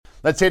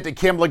Let's head to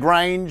Kembla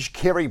Grange.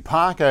 Kerry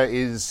Parker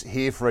is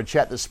here for a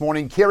chat this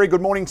morning. Kerry, good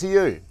morning to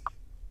you.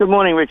 Good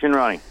morning, Rich and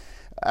Ronnie.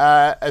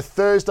 A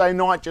Thursday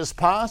night just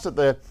passed at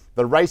the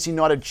Race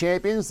United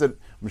Champions that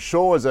I'm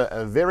sure was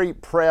a very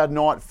proud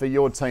night for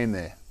your team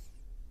there.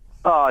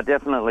 Oh,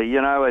 definitely. You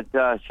know, it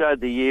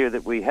showed the year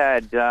that we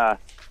had, that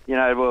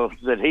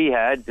he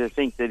had, to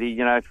think that he,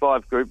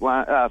 five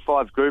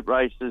group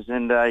races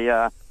and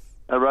a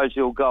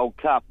Rosehill Gold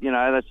Cup.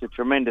 That's a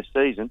tremendous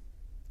season.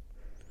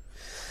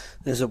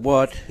 There's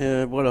what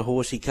a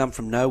horse. He come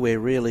from nowhere,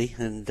 really,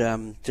 and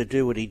to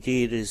do what he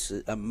did is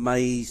an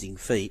amazing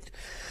feat.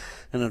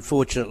 And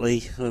unfortunately,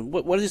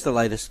 what is the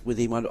latest with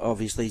him?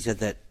 Obviously, he's had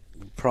that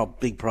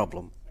big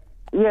problem.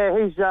 Yeah,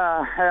 he's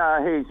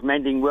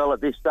mending well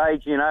at this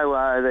stage.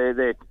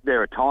 They're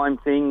a time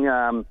thing,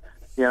 but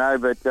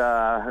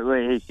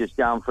he's just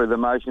going through the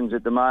motions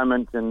at the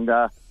moment and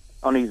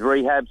on his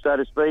rehab, so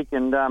to speak.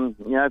 And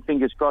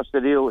fingers crossed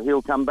that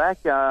he'll come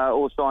back.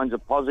 All signs are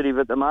positive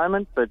at the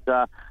moment, but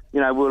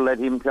we'll let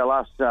him tell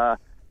us.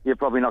 You're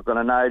probably not going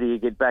to know till you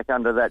get back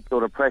under that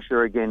sort of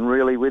pressure again,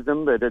 really, with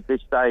them. But at this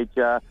stage,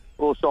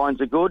 all signs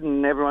are good,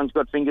 and everyone's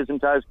got fingers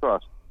and toes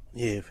crossed.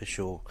 Yeah, for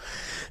sure.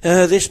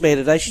 This mare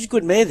today, she's a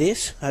good mare,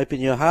 this. Open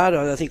Your Heart.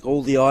 I think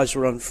all the eyes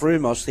were on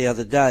Frumos the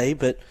other day,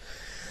 but,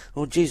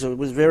 it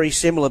was very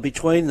similar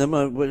between them.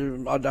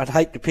 I'd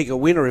hate to pick a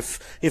winner if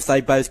they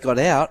both got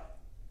out.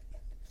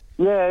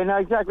 Yeah, no,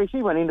 exactly.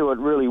 She went into it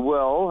really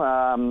well,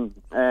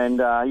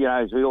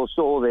 as we all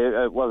saw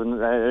there,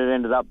 it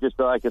ended up just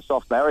like a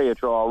soft barrier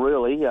trial,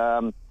 really.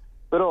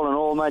 But all in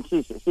all, mate,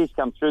 she's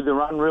come through the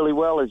run really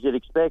well, as you'd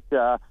expect.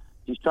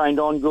 She's trained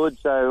on good,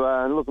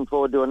 so looking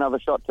forward to another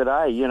shot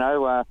today.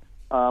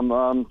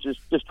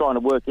 Just trying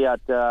to work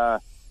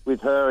out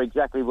with her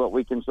exactly what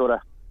we can sort of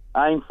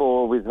aim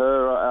for with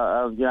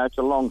her. It's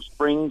a long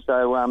spring,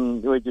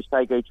 so we just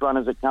take each run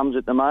as it comes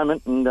at the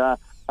moment, and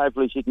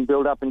hopefully she can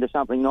build up into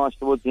something nice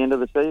towards the end of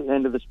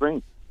the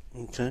spring.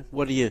 Okay.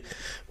 What are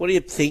you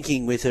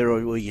thinking with her, or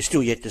are you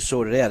still yet to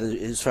sort it out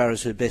as far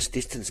as her best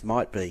distance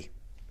might be?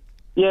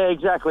 Yeah,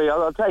 exactly.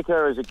 I'll take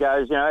her as it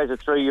goes. As a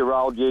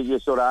 3-year-old, you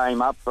sort of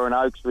aim up for an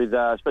Oaks with,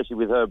 especially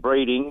with her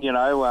breeding.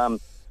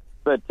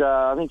 But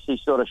I think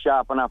she's sort of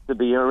sharp enough to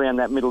be around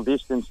that middle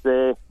distance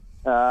there.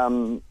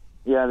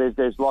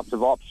 There's lots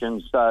of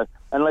options. So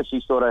unless she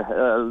sort of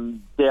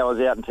dowers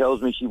out and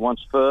tells me she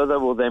wants further,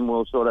 well, then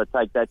we'll sort of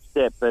take that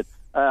step. But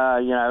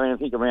I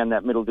think around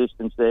that middle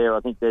distance there, I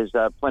think there's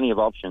plenty of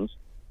options.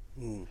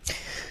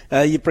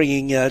 You're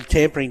bringing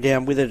Tampering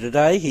down with her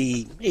today.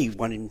 He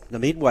won in the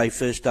Midway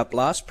first up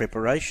last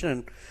preparation,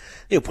 and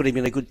he'll put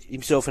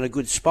himself in a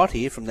good spot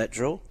here from that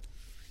draw.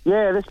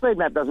 Yeah, the speed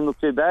map doesn't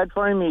look too bad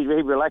for him. He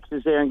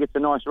relaxes there and gets a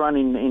nice run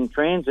in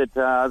transit.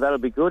 That'll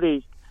be good.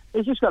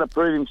 He's just got to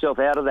prove himself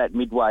out of that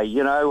Midway. He's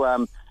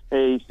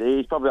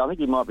probably, I think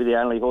he might be the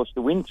only horse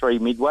to win 3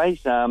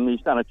 Midways.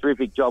 He's done a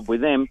terrific job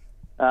with them.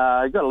 He's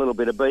got a little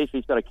bit of beef.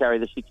 He's got to carry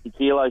the 60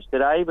 kilos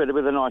today, but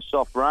with a nice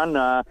soft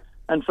run.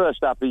 And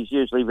first up, he's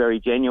usually very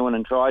genuine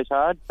and tries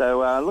hard.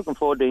 So looking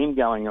forward to him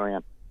going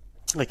around.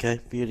 Okay,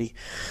 beauty.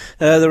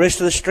 The rest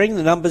of the string,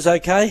 the numbers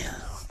okay?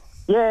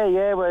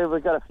 Yeah,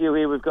 we've got a few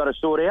here we've got to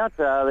sort out.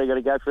 They've got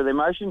to go through their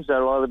motions.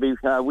 They'll either be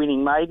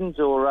winning maidens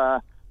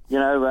or,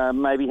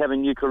 maybe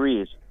having new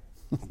careers.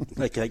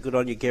 Okay, good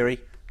on you, Kerry.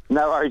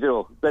 No worries at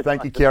all.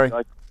 Thank you, Kerry.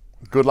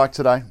 Good luck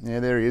today. Yeah,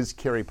 there he is,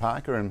 Kerry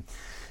Parker. And,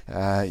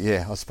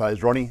 I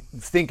suppose, Ronnie,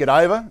 think it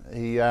over.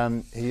 He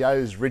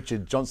owes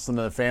Richard Johnston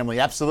and the family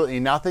absolutely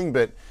nothing,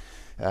 but,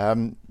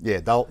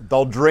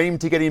 they'll dream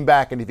to get him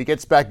back. And if he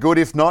gets back, good.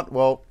 If not,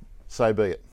 well, so be it.